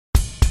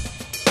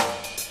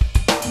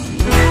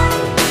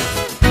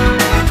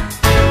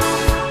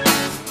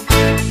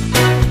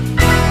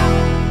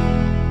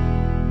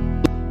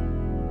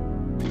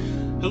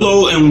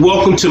everyone.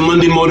 Welcome to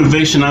Monday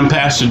Motivation. I'm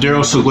Pastor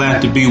Daryl. So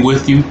glad to be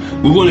with you.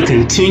 We're going to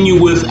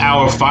continue with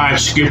our 5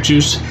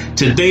 scriptures.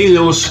 Today,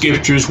 those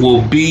scriptures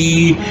will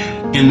be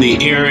in the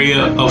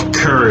area of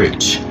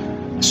courage.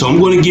 So I'm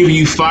going to give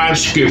you 5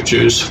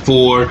 scriptures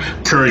for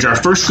courage. Our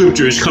first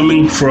scripture is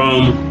coming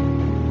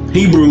from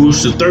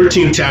Hebrews, the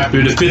 13th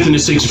chapter, the 5th and the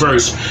 6th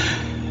verse.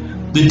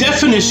 The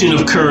definition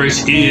of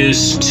courage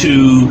is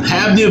to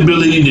have the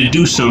ability to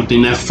do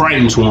something that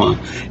frightens one.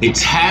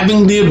 It's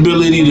having the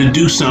ability to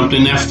do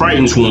something that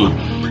frightens one.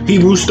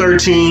 Hebrews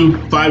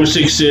 13, 5 and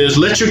 6 says,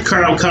 "Let your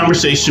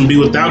conversation be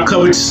without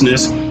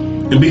covetousness,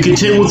 and be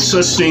content with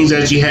such things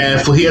as ye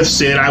have, for he hath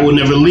said, I will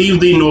never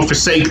leave thee nor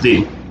forsake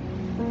thee.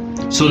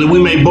 So that we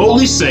may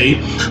boldly say,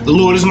 the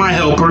Lord is my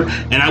helper,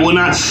 and I will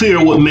not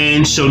fear what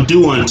man shall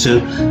do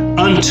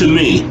unto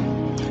me."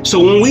 So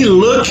when we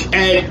look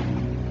at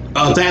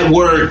that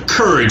word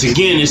courage,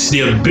 again, it's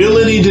the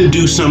ability to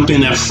do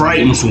something that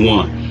frightens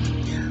one.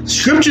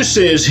 Scripture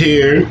says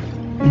here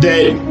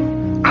that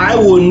I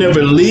will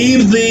never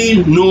leave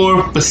thee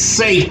nor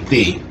forsake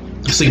thee.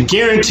 It's a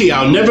guarantee.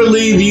 I'll never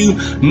leave you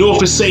nor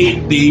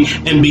forsake thee.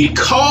 And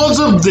because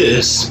of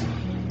this,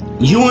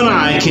 you and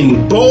I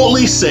can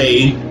boldly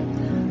say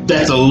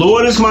that the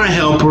Lord is my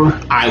helper.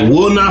 I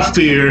will not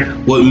fear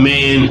what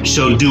man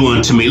shall do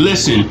unto me.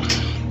 Listen,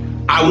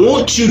 I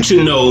want you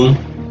to know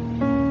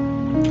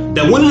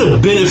that one of the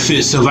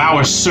benefits of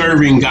our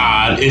serving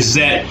God is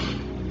that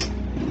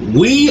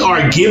we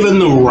are given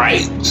the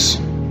rights.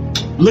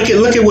 Look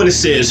at what it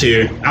says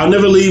here. I'll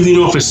never leave you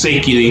nor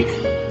forsake you,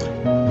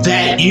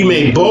 that you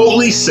may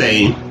boldly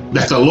say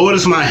that the Lord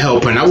is my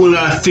helper, and I will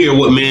not fear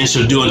what man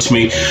shall do unto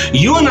me.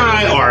 You and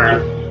I are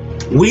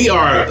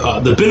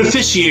the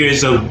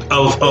beneficiaries of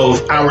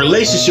our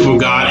relationship with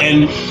God,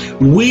 and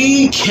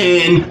we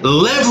can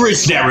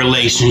leverage that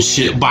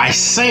relationship by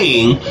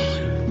saying,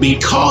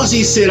 because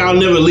he said, I'll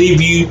never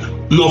leave you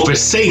nor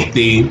forsake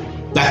thee,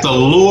 that the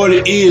Lord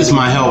is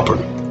my helper.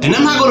 And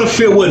I'm not going to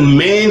fear what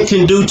man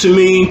can do to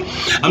me.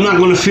 I'm not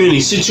going to fear any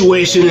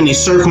situation, any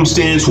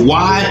circumstance.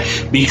 Why?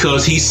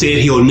 Because he said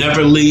he'll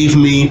never leave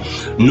me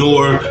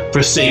nor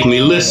forsake me.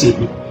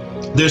 Listen,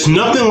 there's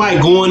nothing like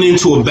going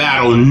into a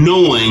battle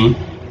knowing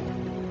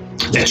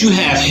that you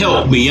have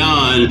help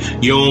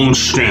beyond your own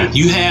strength.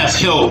 You have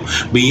help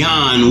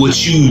beyond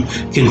what you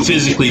can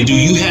physically do.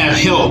 You have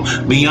help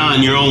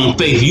beyond your own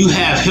faith. You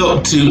have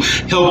help to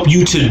help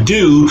you to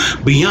do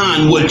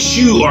beyond what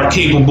you are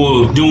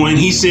capable of doing.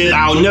 He said,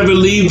 I'll never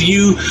leave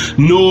you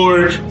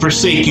nor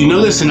forsake you. Now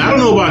listen, I don't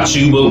know about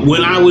you, but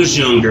when I was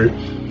younger,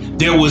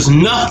 there was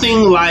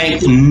nothing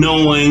like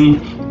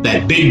knowing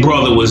that big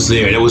brother was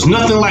there. There was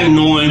nothing like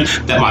knowing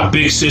that my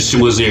big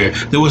sister was there.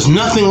 There was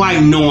nothing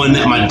like knowing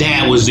that my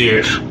dad was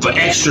there for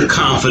extra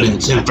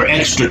confidence and for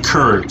extra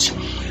courage.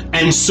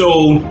 And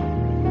so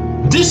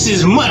this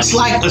is much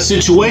like a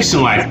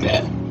situation like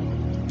that.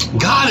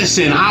 God is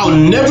saying, I'll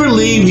never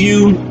leave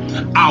you.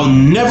 I'll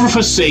never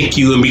forsake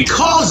you. And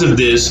because of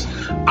this,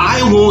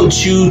 I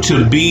want you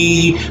to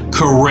be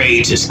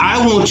courageous.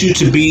 I want you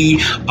to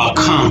be a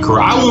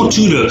conqueror. I want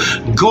you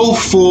to go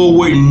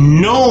forward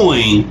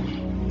knowing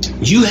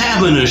you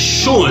have an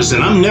assurance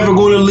that I'm never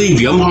going to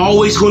leave you. I'm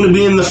always going to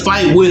be in the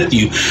fight with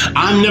you.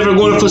 I'm never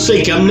going to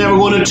forsake you. I'm never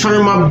going to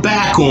turn my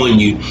back on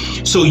you.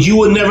 So you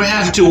would never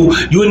have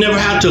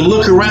to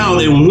look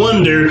around and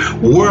wonder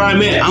where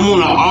I'm at. I'm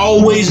going to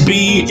always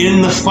be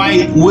in the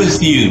fight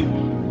with you.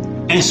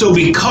 And so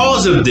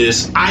because of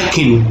this, I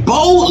can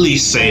boldly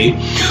say,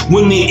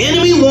 when the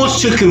enemy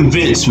wants to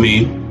convince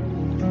me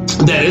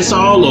that it's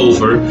all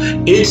over,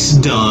 it's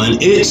done,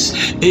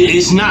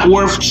 it's not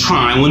worth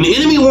trying. When the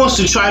enemy wants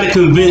to try to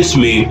convince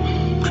me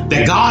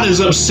that God is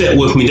upset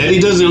with me, that he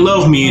doesn't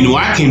love me anymore,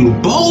 I can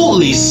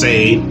boldly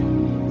say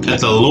that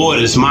the Lord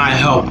is my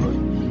helper.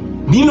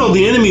 You know,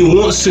 the enemy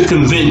wants to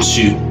convince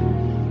you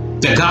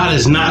that God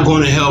is not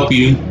going to help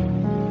you,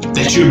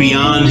 that you're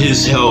beyond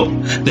his help,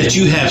 that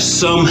you have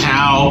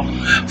somehow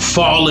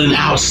fallen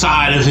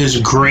outside of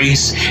his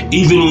grace,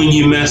 even when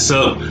you mess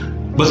up.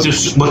 But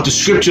the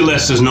scripture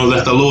lets us know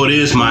that the Lord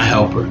is my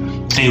helper.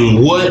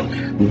 And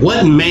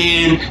what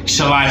man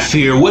shall I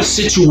fear? What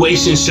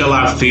situation shall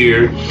I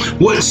fear?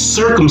 What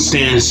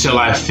circumstance shall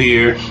I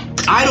fear?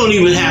 I don't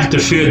even have to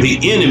fear the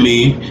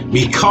enemy,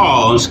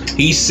 because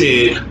he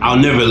said, I'll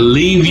never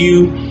leave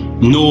you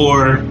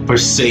nor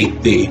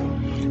forsake thee.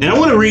 And I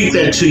want to read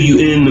that to you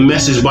in the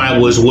Message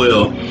Bible as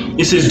well.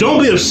 It says,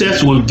 don't be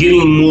obsessed with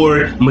getting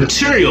more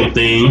material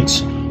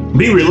things.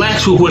 Be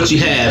relaxed with what you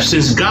have,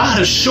 since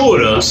God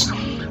assured us,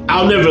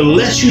 I'll never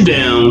let you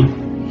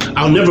down.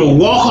 I'll never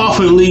walk off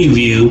and leave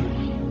you.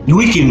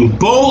 We can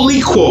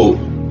boldly quote,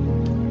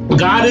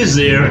 God is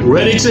there,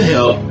 ready to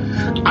help.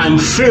 I'm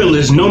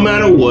fearless no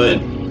matter what,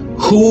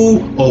 who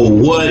or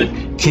what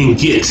can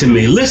get to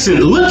me. Listen,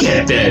 look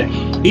at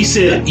that. He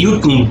said, you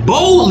can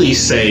boldly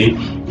say,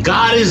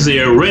 God is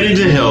there, ready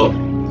to help.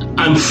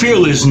 I'm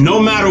fearless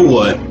no matter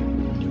what,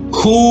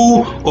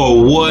 who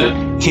or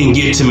what can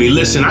get to me.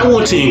 Listen, I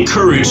want to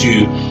encourage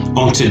you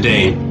on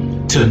today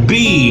to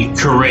be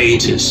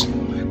courageous,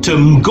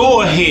 to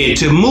go ahead,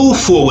 to move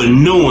forward,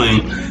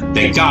 knowing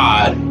that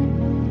God,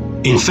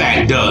 in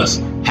fact,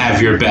 does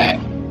have your back.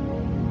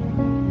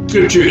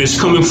 Scripture is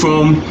coming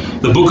from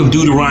the book of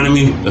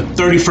Deuteronomy, the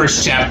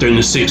 31st chapter and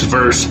the 6th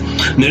verse.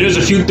 Now, there's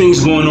a few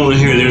things going on in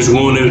here.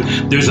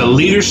 There's a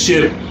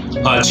leadership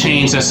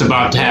change that's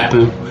about to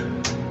happen.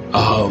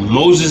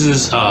 Moses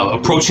is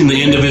approaching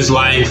the end of his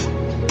life.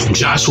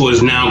 Joshua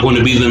is now going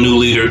to be the new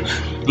leader.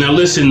 Now,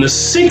 listen, the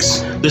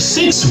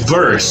sixth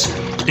verse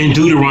in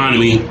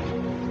Deuteronomy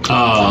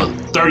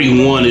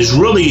 31 is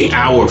really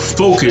our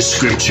focus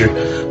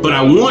scripture, but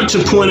I want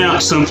to point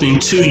out something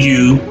to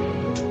you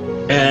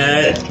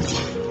at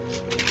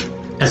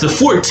the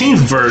 14th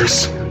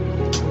verse.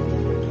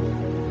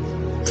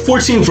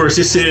 14th verse,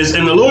 it says,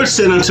 "And the Lord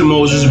said unto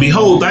Moses,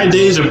 Behold, thy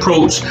days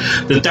approach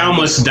that thou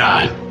must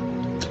die.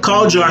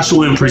 Call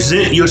Joshua and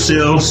present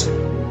yourselves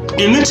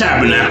in the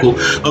tabernacle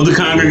of the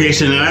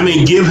congregation, that I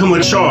may give him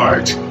a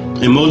charge."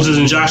 And Moses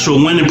and Joshua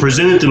went and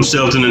presented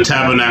themselves in the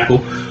tabernacle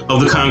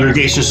of the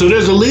congregation. So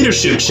there's a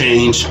leadership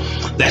change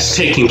that's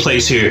taking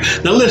place here.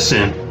 Now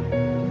listen,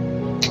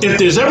 if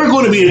there's ever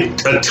going to be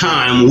a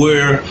time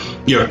where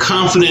your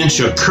confidence,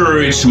 your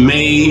courage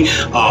may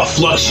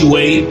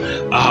fluctuate,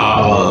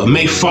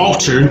 may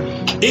falter,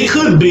 it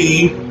could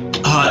be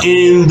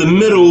in the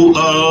middle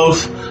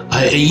of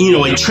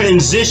a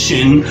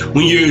transition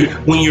when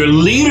your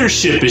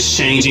leadership is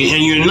changing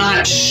and you're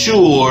not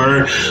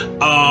sure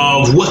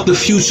of what the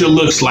future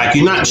looks like.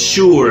 You're not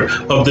sure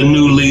of the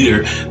new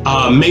leader.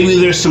 Maybe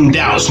there's some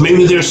doubts.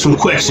 Maybe there's some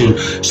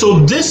questions. So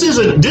this is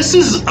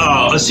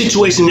a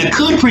situation that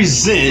could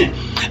present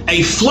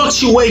a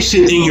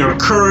fluctuation in your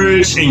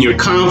courage and your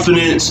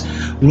confidence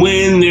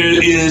when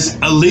there is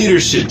a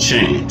leadership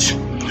change.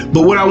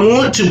 But what I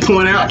want to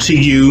point out to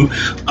you,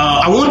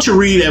 I want to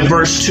read at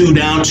verse 2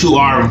 down to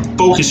our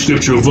focus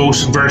scripture,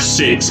 verse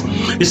 6.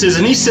 It says,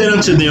 "And he said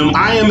unto them,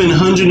 I am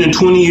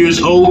 120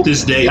 years old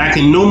this day. I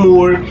can no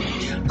more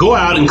go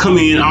out and come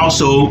in.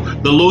 Also,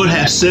 the Lord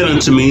hath said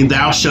unto me,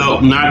 Thou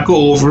shalt not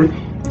go over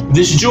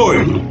this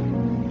Jordan.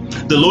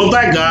 The Lord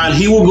thy God,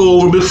 he will go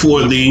over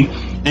before thee,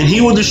 and he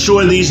will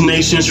destroy these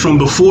nations from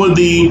before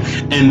thee,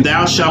 and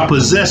thou shalt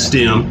possess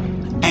them.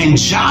 And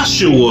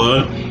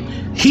Joshua,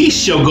 he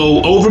shall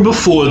go over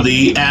before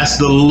thee, as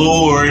the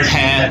Lord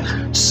hath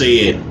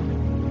said."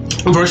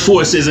 Verse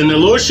 4 says, "And the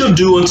Lord shall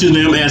do unto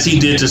them as he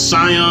did to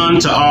Sihon,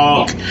 to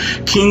Og,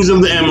 kings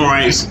of the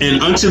Amorites,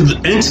 and unto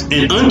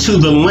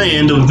the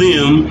land of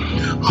them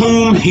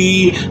whom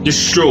he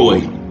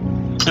destroyed.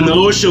 And the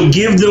Lord shall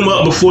give them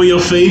up before your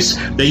face,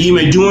 that ye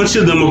may do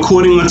unto them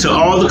according unto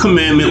all the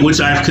commandment which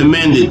I have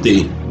commanded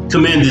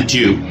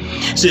you.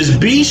 It says,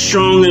 Be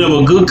strong and of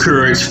a good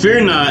courage,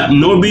 fear not,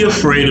 nor be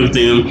afraid of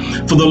them.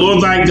 For the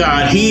Lord thy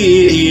God,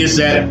 he it is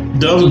that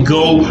doth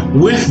go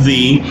with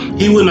thee.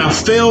 He will not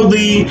fail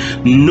thee,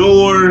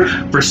 nor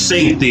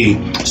forsake thee."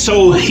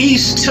 So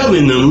he's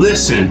telling them,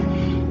 listen,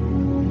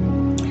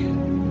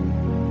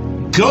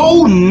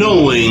 go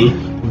knowing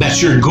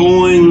that you're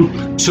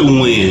going to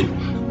win.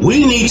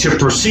 We need to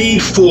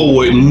proceed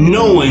forward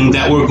knowing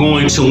that we're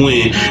going to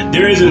win.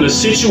 There isn't a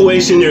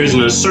situation, there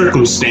isn't a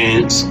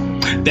circumstance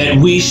that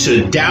we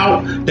should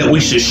doubt, that we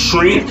should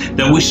shrink,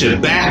 that we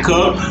should back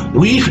up.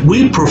 We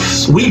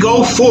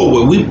go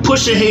forward. We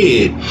push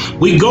ahead.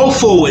 We go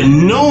forward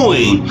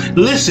knowing,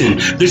 listen,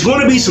 there's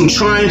going to be some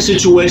trying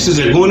situations.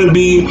 There's going to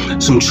be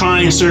some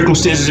trying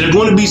circumstances. There's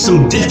going to be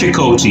some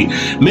difficulty,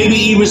 maybe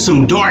even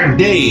some dark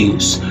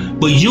days.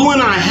 But you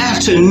and I have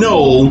to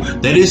know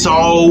that it's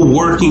all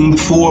working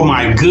for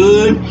my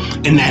good,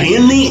 and that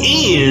in the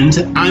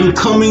end, I'm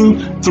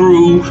coming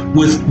through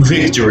with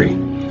victory.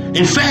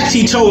 In fact,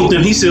 he told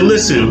them, he said,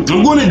 listen,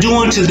 I'm going to do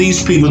unto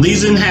these people,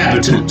 these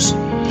inhabitants,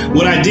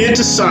 what I did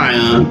to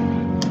Sihon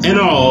and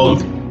all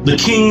the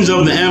kings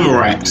of the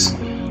Amorites.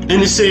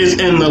 And it says,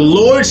 "And the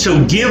Lord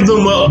shall give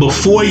them up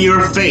before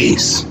your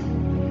face,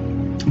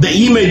 that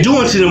ye may do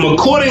unto them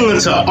according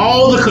unto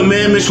all the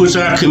commandments which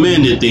I have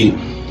commanded thee.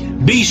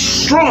 Be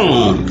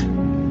strong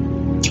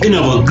and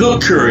of a good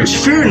courage.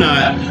 Fear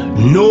not,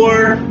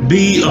 nor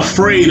be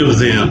afraid of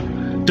them."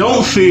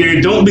 Don't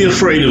fear, don't be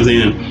afraid of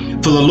them.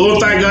 "For the Lord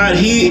thy God,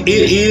 he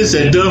it is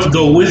that doth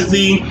go with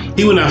thee.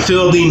 He will not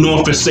fail thee,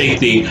 nor forsake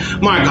thee."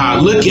 My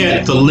God, look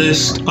at the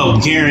list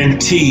of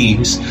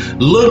guarantees.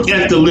 Look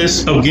at the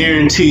list of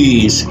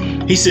guarantees.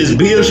 He says,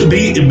 be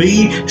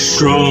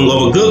strong,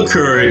 of a good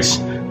courage.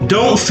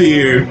 Don't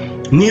fear,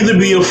 neither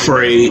be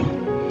afraid.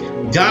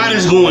 God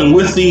is going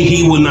with thee.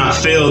 He will not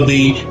fail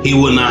thee. He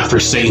will not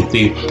forsake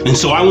thee. And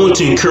so I want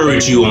to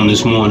encourage you on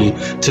this morning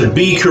to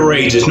be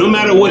courageous, no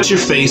matter what you're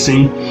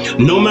facing,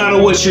 no matter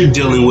what you're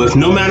dealing with,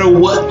 no matter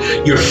what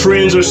your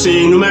friends are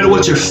saying, no matter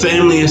what your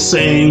family is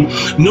saying,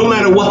 no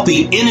matter what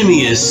the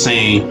enemy is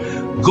saying.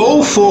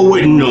 Go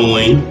forward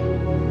knowing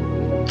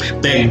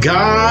that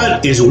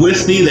God is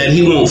with thee, that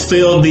he won't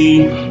fail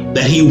thee,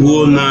 that he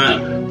will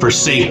not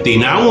forsake thee.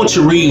 Now I want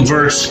to read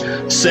verse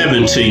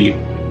 7 to you.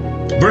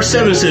 Verse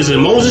 7 says,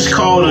 "And Moses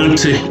called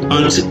unto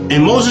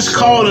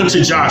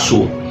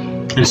Joshua,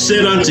 and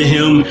said unto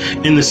him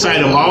in the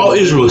sight of all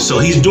Israel. So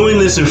he's doing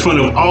this in front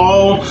of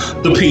all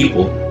the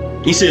people.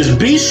 He says,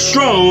 be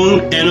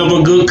strong and of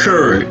a good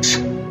courage.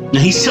 Now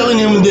he's telling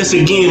him this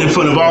again in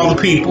front of all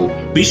the people.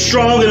 Be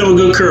strong and of a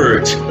good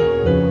courage.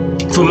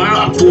 For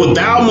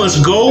thou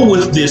must go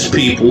with this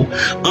people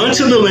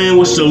unto the land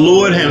which the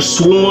Lord hath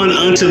sworn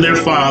unto their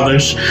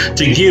fathers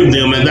to give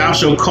them, and thou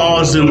shalt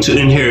cause them to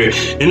inherit.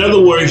 In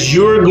other words,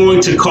 you're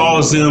going to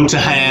cause them to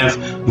have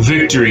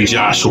victory,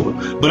 Joshua.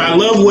 But I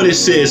love what it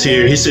says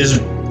here. He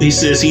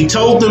says he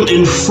told them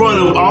in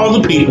front of all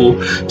the people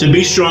to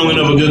be strong and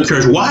of a good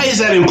courage. Why is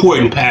that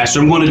important,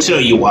 Pastor? I'm going to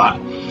tell you why.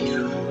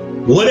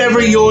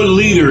 Whatever your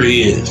leader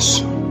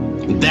is,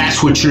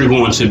 that's what you're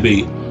going to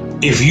be.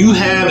 If you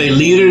have a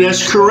leader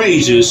that's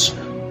courageous,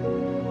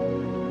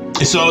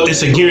 so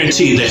it's a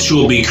guarantee that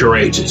you'll be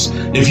courageous.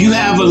 If you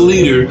have a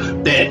leader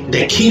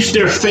that keeps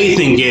their faith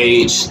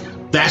engaged,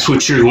 that's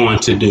what you're going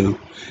to do.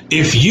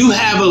 If you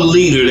have a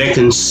leader that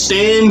can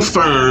stand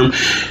firm,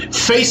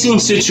 facing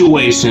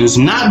situations,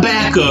 not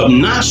back up,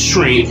 not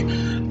shrink,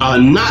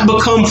 not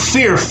become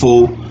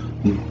fearful,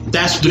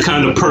 that's the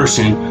kind of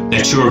person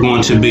that you're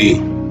going to be.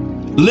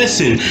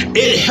 Listen,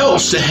 it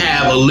helps to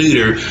have a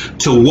leader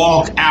to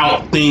walk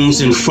out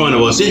things in front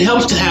of us. It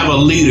helps to have a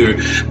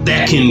leader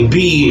that can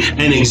be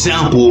an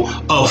example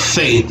of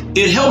faith.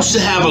 It helps to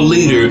have a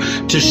leader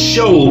to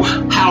show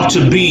how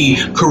to be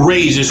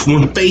courageous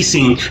when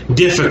facing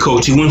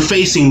difficulty, when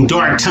facing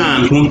dark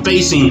times, when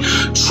facing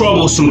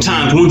troublesome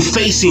times, when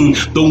facing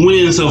the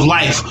winds of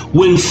life,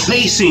 when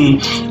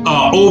facing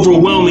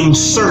overwhelming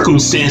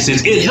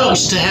circumstances. It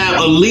helps to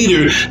have a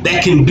leader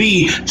that can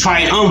be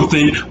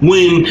triumphant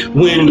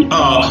when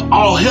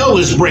all hell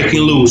is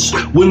breaking loose,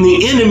 when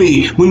the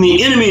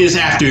enemy is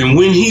after him,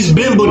 when he's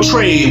been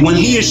betrayed, when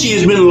he or she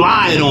has been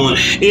lied on.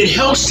 It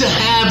helps to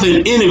have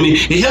an enemy.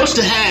 It helps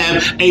to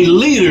have a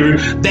leader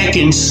that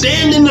can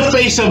stand in the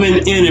face of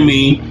an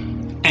enemy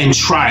and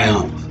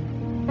triumph.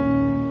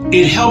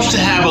 It helps to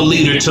have a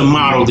leader to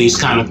model these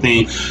kind of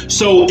things.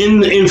 So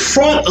in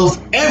front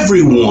of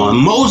everyone,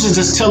 Moses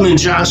is telling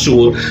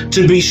Joshua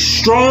to be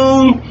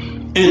strong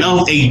and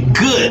of a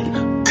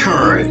good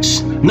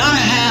courage, not a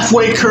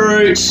halfway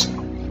courage,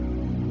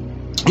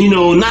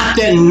 not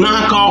that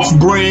knockoff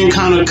brand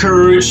kind of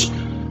courage,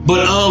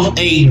 but of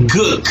a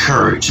good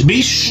courage.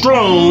 Be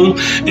strong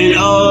and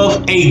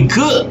of a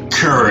good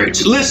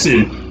courage.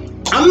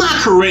 Listen, I'm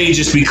not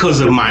courageous because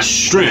of my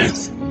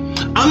strength.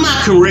 I'm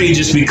not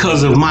courageous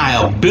because of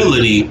my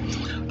ability.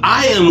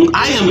 I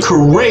am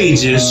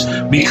courageous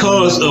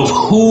because of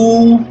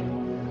who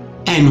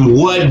and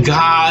what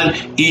God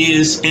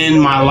is in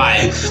my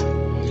life.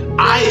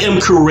 I am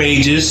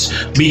courageous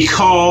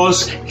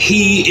because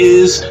he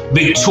is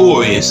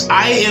victorious.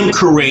 I am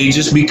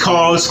courageous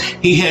because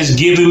he has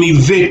given me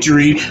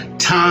victory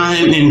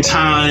time and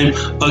time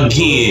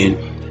again.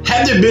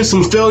 Have there been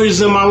some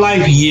failures in my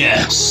life?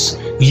 Yes.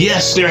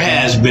 Yes, there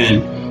has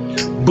been.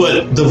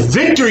 But the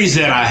victories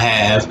that I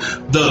have,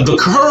 the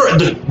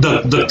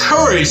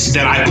courage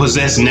that I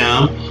possess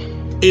now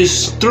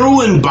is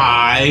through and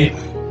by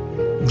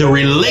the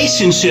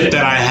relationship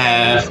that I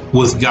have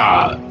with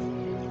God.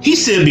 He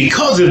said,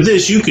 because of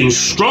this, you can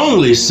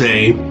strongly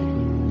say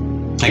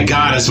that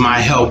God is my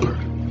helper.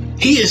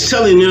 He is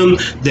telling them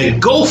that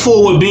go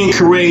forward being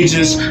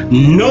courageous,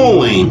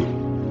 knowing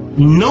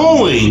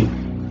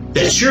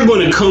that you're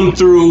going to come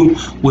through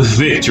with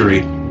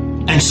victory.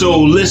 And so,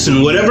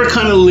 listen, whatever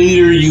kind of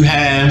leader you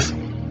have,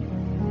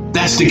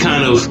 that's the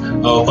kind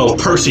of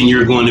person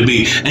you're going to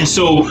be. And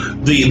so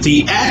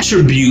the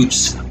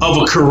attributes of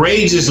a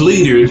courageous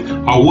leader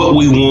are what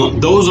we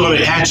want. Those are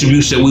the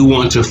attributes that we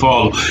want to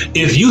follow.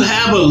 If you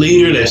have a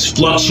leader that's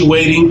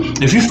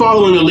fluctuating, if you're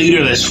following a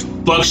leader that's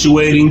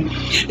fluctuating,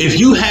 if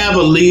you have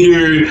a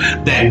leader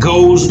that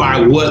goes by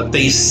what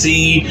they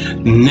see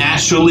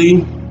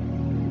naturally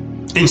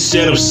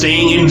instead of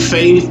staying in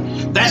faith,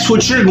 that's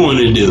what you're going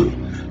to do.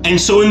 And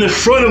so in the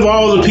front of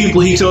all the people,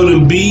 he told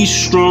them, be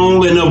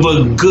strong and of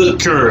a good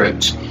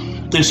courage.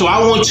 And so I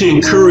want to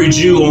encourage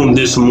you on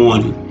this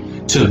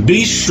morning to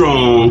be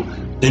strong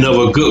and of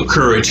a good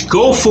courage.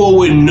 Go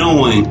forward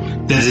knowing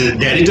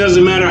that it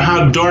doesn't matter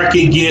how dark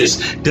it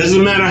gets,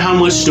 doesn't matter how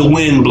much the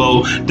wind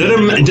blows,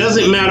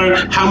 doesn't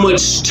matter how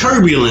much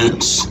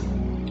turbulence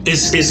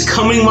is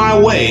coming my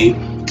way,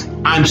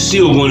 I'm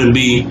still going to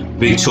be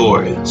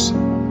victorious.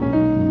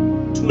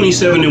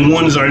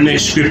 27:1 is our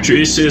next scripture.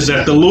 It says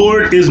that the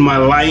Lord is my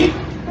light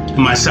and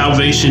my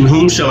salvation.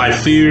 Whom shall I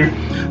fear?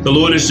 The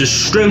Lord is the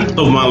strength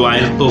of my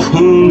life. Of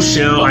whom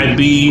shall I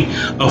be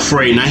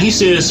afraid? Now he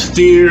says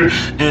fear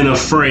and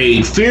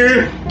afraid.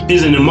 Fear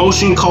is an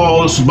emotion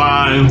caused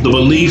by the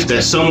belief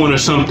that someone or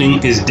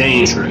something is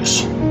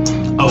dangerous.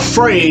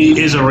 Afraid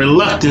is a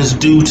reluctance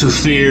due to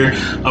fear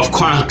of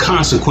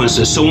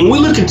consequences. So when we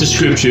look at the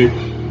scripture,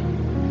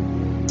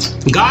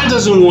 God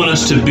doesn't want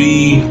us to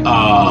be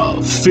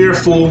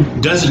fearful,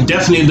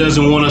 definitely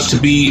doesn't want us to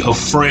be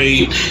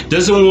afraid,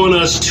 doesn't want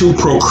us to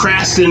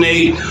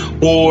procrastinate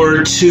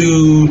or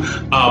to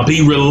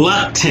be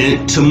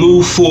reluctant to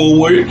move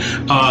forward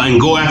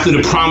and go after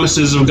the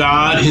promises of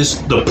God,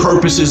 the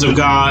purposes of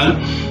God.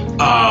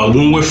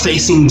 When we're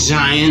facing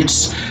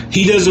giants,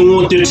 he doesn't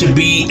want there to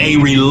be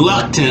a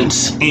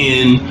reluctance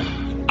in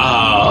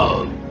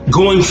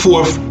going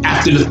forth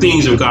after the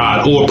things of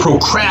God or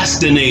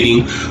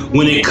procrastinating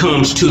when it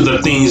comes to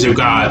the things of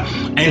God.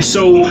 And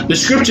so the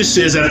scripture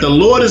says that the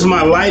Lord is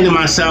my light and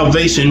my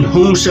salvation.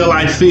 Whom shall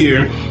I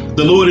fear?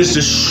 The Lord is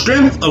the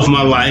strength of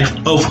my life.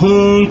 Of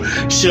whom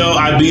shall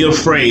I be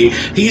afraid?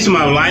 He's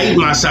my light,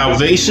 my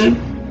salvation.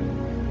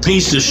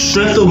 He's the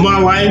strength of my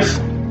life.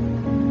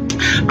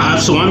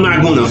 So I'm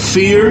not going to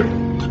fear.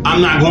 I'm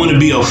not going to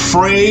be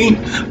afraid,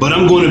 but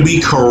I'm going to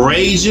be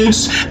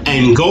courageous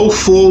and go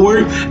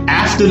forward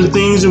after the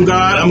things of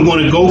God. I'm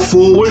going to go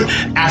forward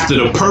after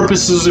the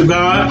purposes of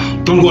God.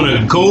 I'm going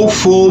to go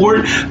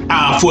forward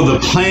for the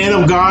plan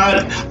of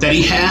God that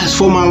he has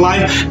for my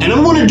life. And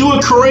I'm going to do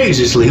it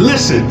courageously.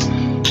 Listen,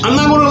 I'm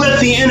not going to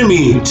let the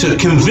enemy to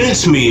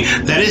convince me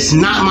that it's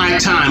not my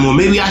time, or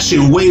maybe I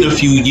should wait a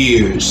few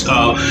years.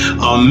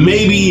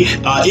 Maybe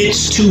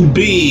it's too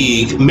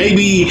big.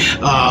 Maybe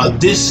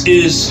this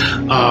is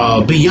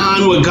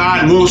beyond what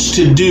God wants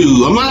to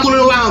do. I'm not going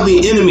to allow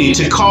the enemy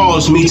to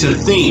cause me to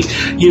think,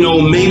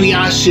 maybe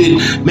I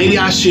should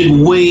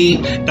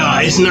wait.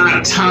 It's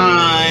not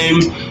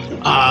time.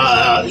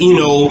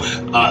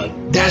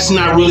 That's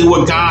not really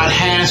what God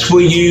has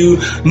for you.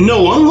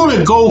 No, I'm going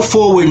to go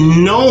forward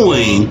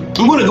knowing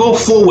that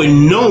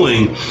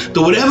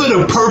whatever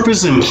the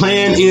purpose and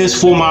plan is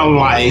for my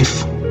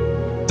life,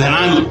 that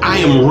I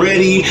am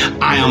ready,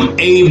 I am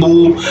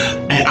able,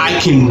 and I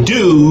can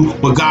do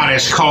what God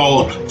has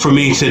called for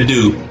me to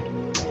do.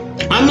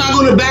 I'm not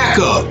going to back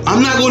up.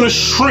 I'm not going to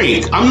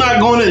shrink. I'm not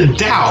going to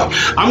doubt.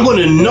 I'm going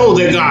to know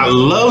that God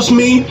loves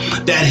me,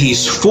 that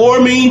he's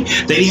for me,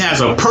 that he has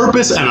a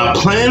purpose and a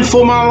plan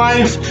for my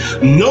life.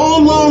 No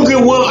longer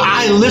will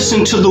I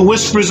listen to the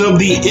whispers of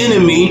the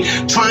enemy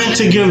trying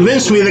to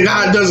convince me that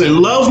God doesn't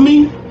love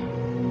me,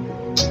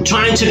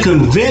 trying to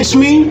convince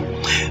me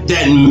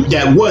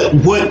that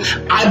what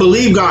I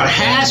believe God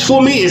has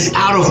for me is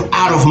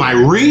out of my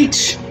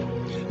reach.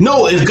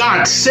 No, if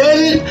God said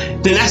it,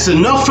 then that's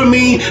enough for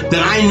me.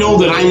 Then I know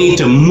that I need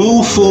to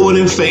move forward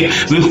in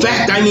faith. In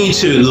fact, I need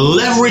to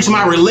leverage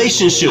my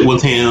relationship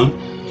with him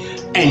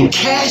and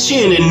cash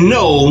in and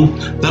know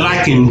that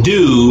I can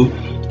do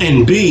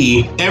and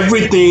be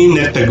everything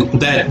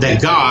that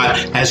God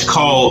has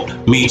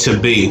called me to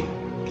be.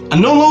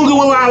 And no longer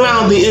will I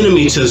allow the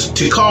enemy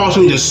to cause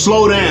me to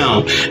slow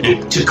down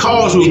and to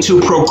cause me to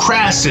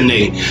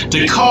procrastinate,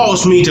 to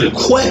cause me to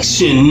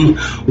question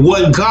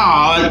what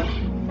God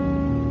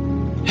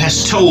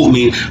has told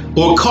me,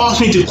 or cause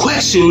me to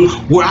question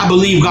where I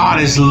believe God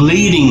is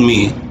leading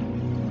me.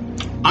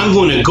 I'm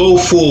going to go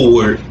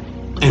forward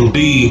and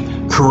be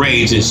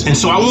courageous. And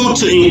so I want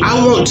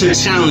to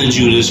challenge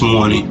you this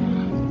morning.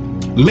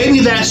 Maybe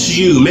that's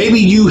you. Maybe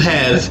you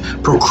have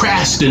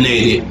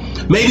procrastinated.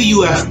 Maybe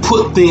you have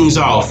put things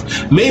off.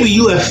 Maybe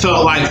you have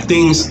felt like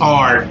things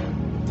are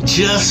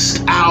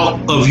just out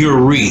of your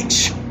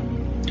reach.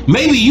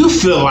 Maybe you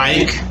feel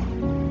like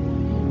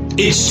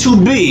it's too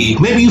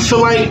big. Maybe you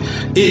feel like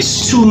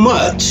it's too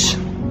much.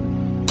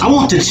 I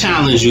want to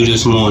challenge you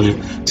this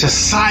morning to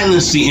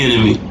silence the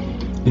enemy.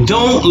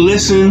 Don't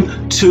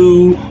listen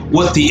to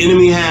what the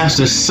enemy has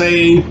to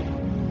say.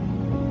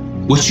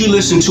 What you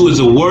listen to is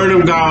the word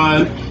of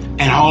God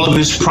and all of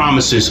his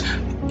promises.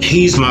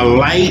 He's my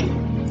light.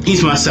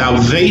 He's my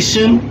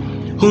salvation.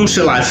 Whom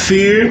shall I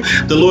fear?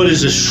 The Lord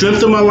is the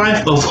strength of my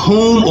life. Of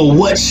whom or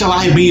what shall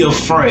I be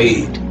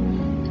afraid?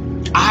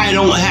 I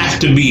don't have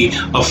to be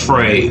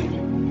afraid.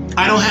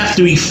 I don't have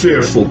to be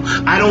fearful.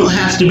 I don't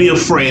have to be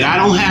afraid. I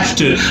don't have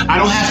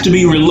to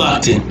be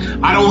reluctant.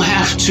 I don't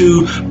have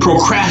to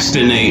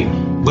procrastinate.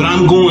 But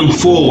I'm going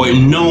forward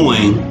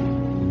knowing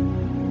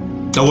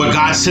that what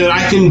God said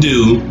I can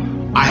do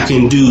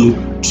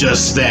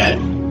just that.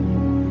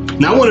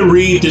 Now I want to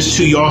read this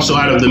to you also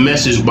out of the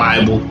Message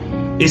Bible.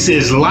 It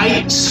says,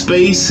 light,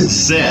 space,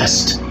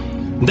 zest.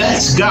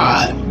 That's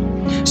God.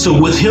 So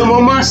with him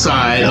on my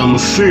side, I'm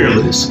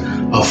fearless,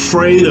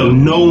 afraid of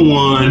no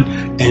one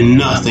and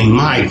nothing.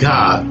 My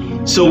God.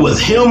 So with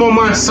him on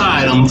my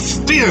side, I'm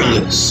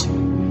fearless,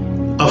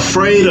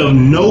 afraid of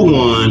no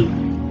one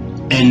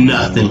and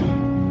nothing.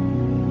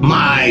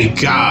 My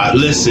God.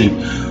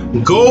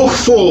 Listen, go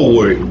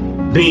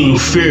forward being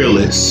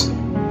fearless.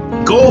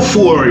 Go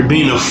forward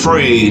being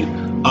afraid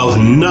of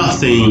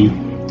nothing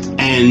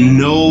and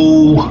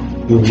no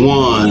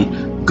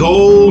one.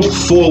 Go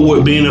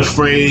forward being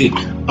afraid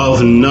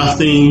of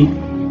nothing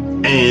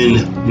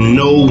and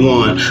no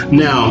one.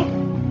 Now,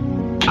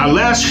 our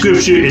last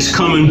scripture is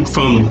coming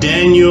from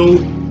Daniel,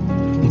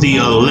 the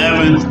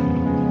 11th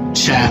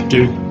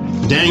chapter.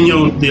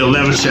 Daniel, the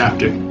 11th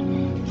chapter.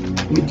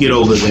 Let me get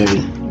over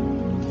there.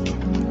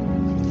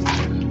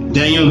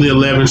 Daniel, the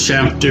 11th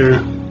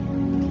chapter.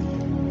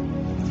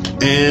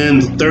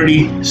 and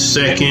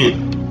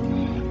 32nd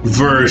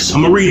verse.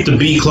 I'm going to read the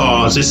B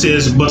clause. It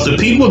says, but the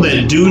people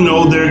that do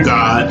know their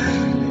God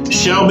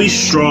shall be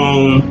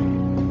strong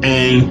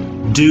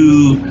and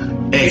do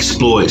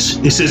exploits.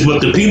 It says,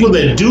 but the people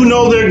that do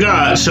know their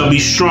God shall be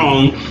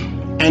strong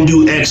and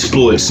do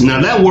exploits.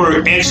 Now that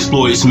word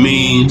exploits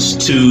means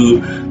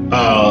to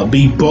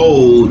be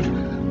bold,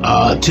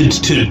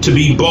 to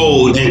be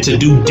bold and to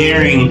do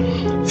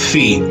daring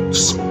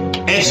feats.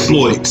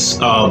 Exploits,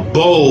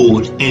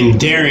 bold and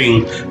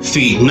daring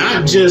feat,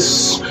 not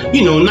just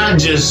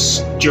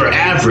your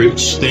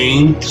average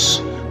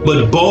things,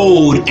 but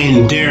bold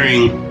and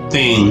daring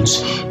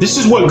things. This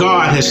is what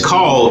God has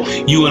called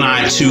you and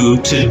I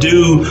to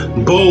do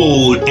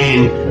bold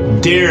and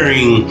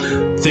daring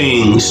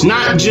things,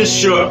 not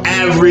just your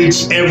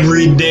average,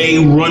 everyday,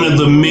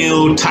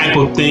 run-of-the-mill type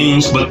of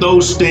things, but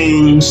those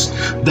things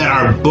that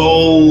are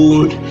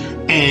bold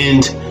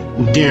and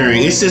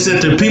daring. It says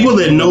that the people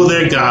that know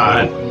their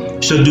God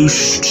shall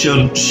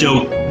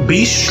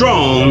be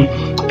strong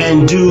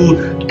and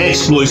do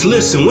exploits.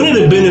 Listen, one of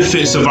the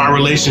benefits of our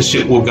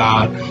relationship with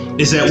God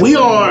is that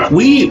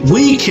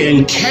we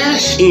can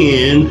cash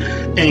in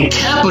and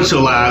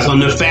capitalize on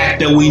the fact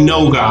that we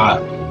know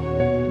God.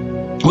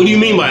 What do you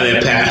mean by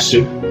that,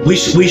 Pastor?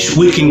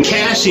 We can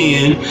cash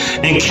in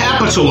and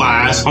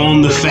capitalize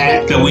on the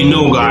fact that we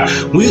know God.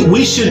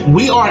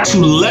 We are to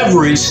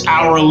leverage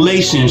our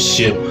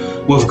relationship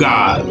with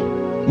God,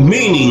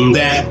 meaning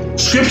that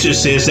Scripture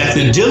says that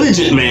the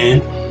diligent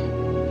man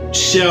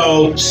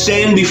shall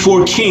stand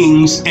before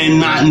kings and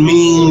not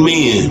mean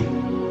men.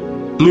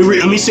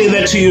 Let me say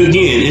that to you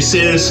again. It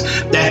says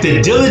that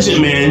the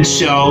diligent man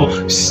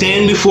shall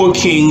stand before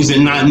kings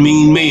and not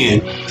mean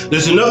men.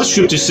 There's another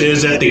scripture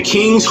says that the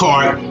king's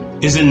heart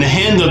is in the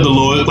hand of the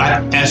Lord,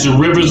 like as the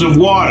rivers of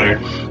water,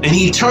 and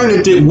he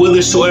turneth it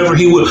whithersoever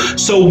he will.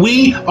 So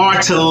we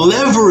are to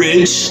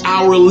leverage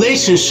our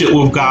relationship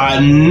with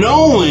God,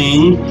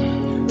 knowing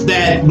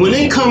that when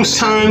it comes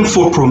time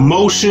for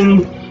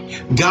promotion,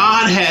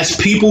 God has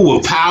people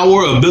with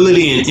power,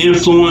 ability, and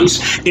influence.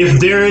 If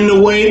they're in the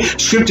way,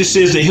 Scripture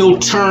says that he'll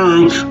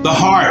turn the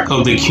heart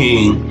of the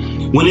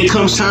king. When it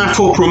comes time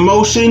for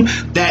promotion,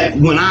 that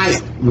when I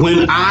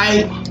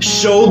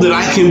show that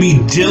I can be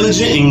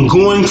diligent in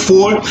going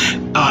forth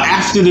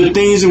after the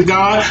things of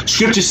God,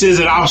 Scripture says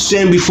that I'll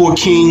stand before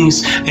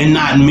kings and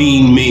not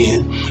mean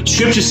men.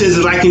 Scripture says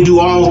that I can do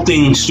all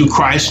things through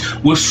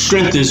Christ, which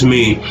strengthens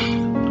me.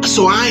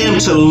 So I am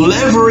to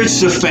leverage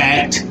the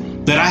fact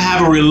that I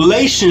have a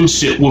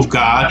relationship with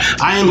God.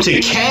 I am to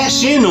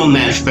cash in on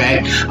that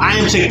fact. I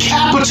am to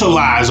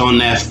capitalize on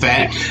that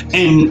fact.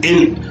 And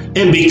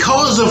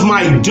because of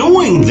my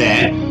doing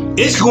that,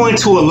 it's going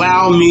to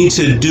allow me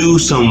to do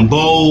some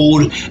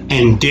bold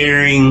and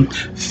daring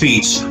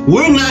feats.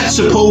 We're not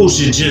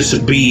supposed to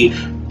just be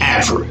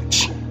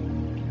average.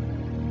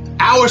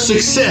 Our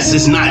success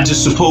is not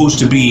just supposed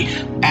to be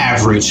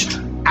average.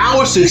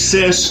 Our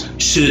success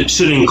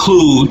should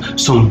include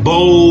some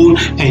bold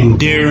and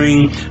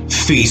daring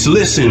feats.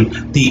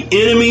 Listen, the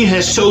enemy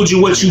has told you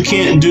what you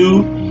can't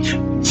do.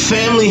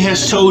 Family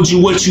has told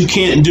you what you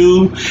can't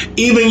do.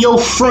 Even your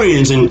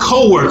friends and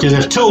coworkers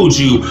have told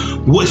you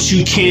what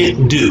you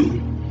can't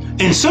do.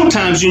 And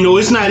sometimes,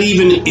 it's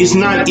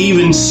not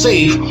even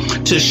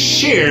safe to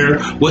share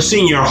what's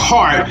in your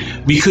heart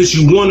because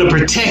you want to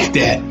protect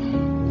that.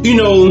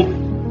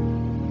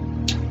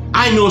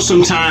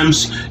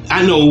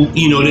 I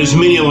know there's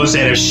many of us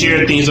that have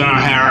shared things on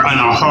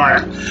our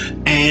heart,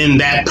 and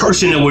that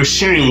person that we're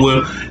sharing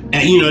with,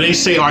 and they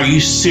say, "Are you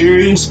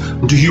serious?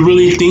 Do you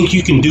really think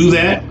you can do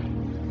that?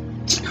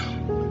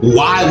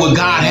 Why would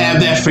God have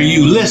that for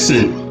you?"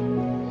 Listen,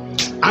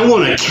 I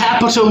want to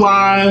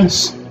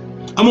capitalize.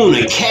 I'm going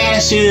to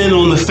cash in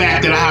on the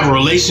fact that I have a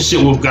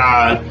relationship with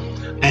God,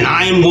 and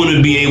I am going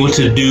to be able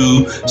to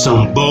do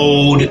some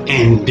bold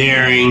and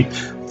daring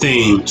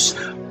things.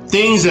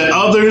 Things that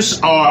others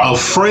are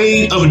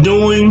afraid of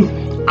doing,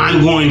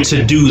 I'm going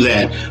to do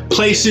that.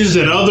 Places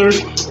that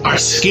others are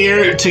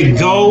scared to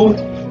go,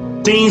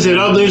 things that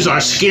others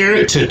are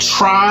scared to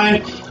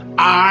try,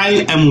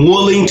 I am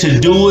willing to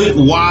do it.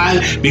 Why?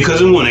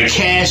 Because I'm going to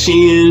cash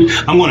in.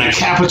 I'm going to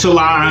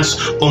capitalize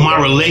on my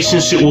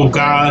relationship with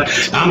God.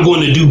 I'm going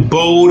to do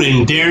bold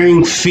and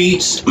daring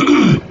feats.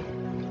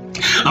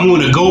 I'm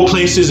going to go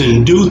places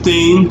and do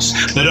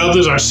things that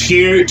others are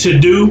scared to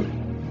do.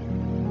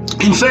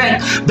 In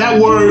fact, that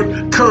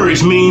word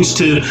courage means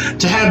to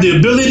have the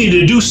ability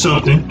to do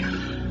something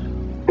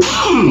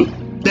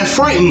that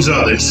frightens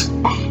others.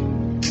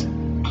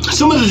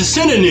 Some of the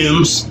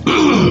synonyms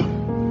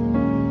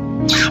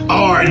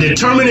are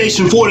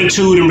determination,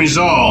 fortitude, and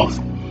resolve.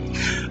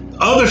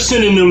 Other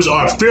synonyms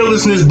are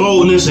fearlessness,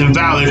 boldness, and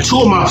valor.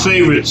 Two of my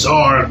favorites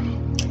are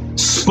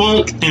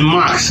spunk and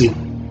moxie.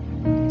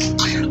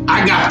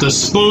 I got the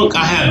spunk,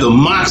 I have the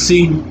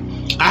moxie,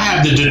 I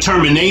have the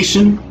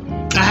determination,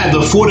 I have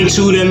the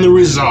fortitude and the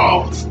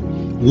resolve.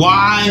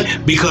 Why?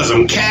 Because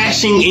I'm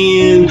cashing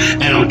in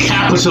and I'm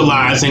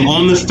capitalizing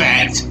on the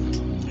fact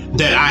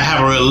that I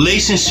have a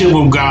relationship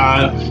with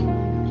God,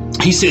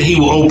 He said he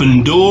will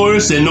open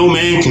doors that no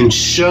man can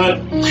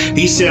shut.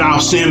 He said, I'll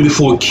stand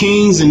before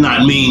kings and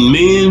not mean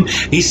men.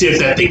 He said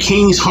that the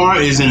king's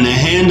heart is in the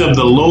hand of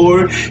the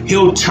Lord.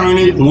 He'll turn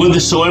it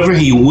whithersoever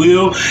he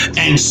will.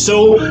 And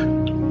so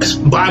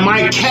by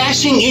my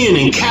cashing in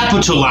and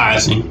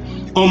capitalizing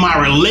on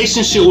my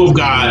relationship with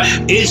God,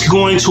 it's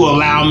going to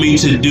allow me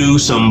to do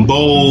some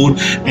bold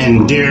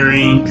and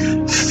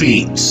daring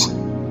feats.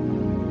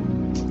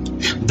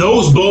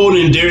 Those bold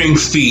and daring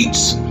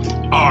feats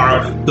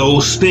are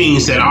those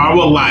things that our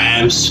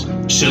lives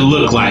should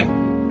look like.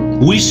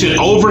 We should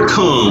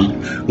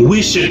overcome.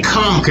 We should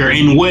conquer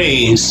in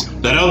ways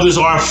that others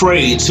are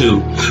afraid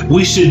to.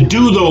 We should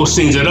do those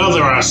things that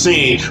others are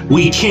saying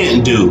we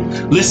can't do.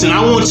 Listen,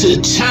 I want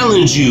to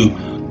challenge you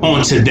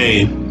on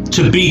today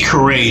to be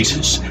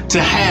courageous,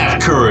 to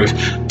have courage,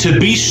 to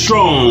be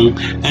strong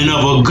and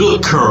of a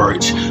good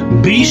courage.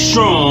 Be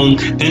strong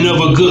and of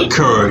a good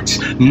courage.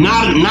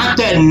 Not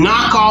that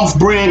knockoff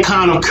brand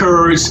kind of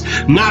courage,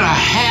 not a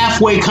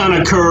halfway kind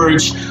of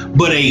courage,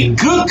 but a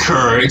good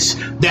courage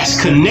that's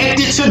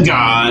connected to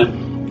God,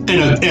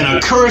 and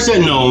a courage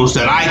that knows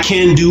that I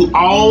can do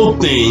all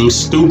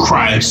things through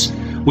Christ,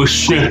 which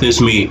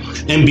strengthens me.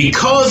 And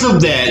because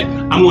of that,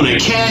 I'm going to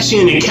cash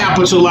in and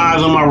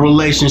capitalize on my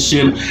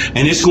relationship,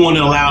 and it's going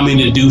to allow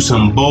me to do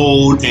some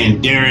bold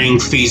and daring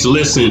feats.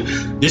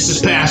 Listen, this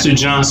is Pastor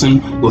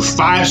Johnson with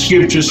 5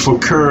 scriptures for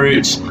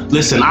courage.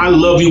 Listen, I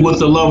love you with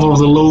the love of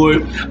the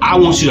Lord. I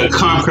want you to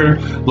conquer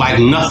like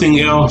nothing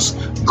else.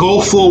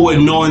 Go forward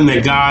knowing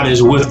that God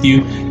is with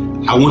you.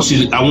 I want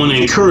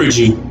to encourage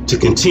you to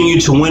continue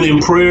to win in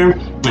prayer.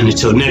 And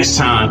until next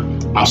time,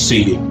 I'll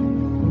see you.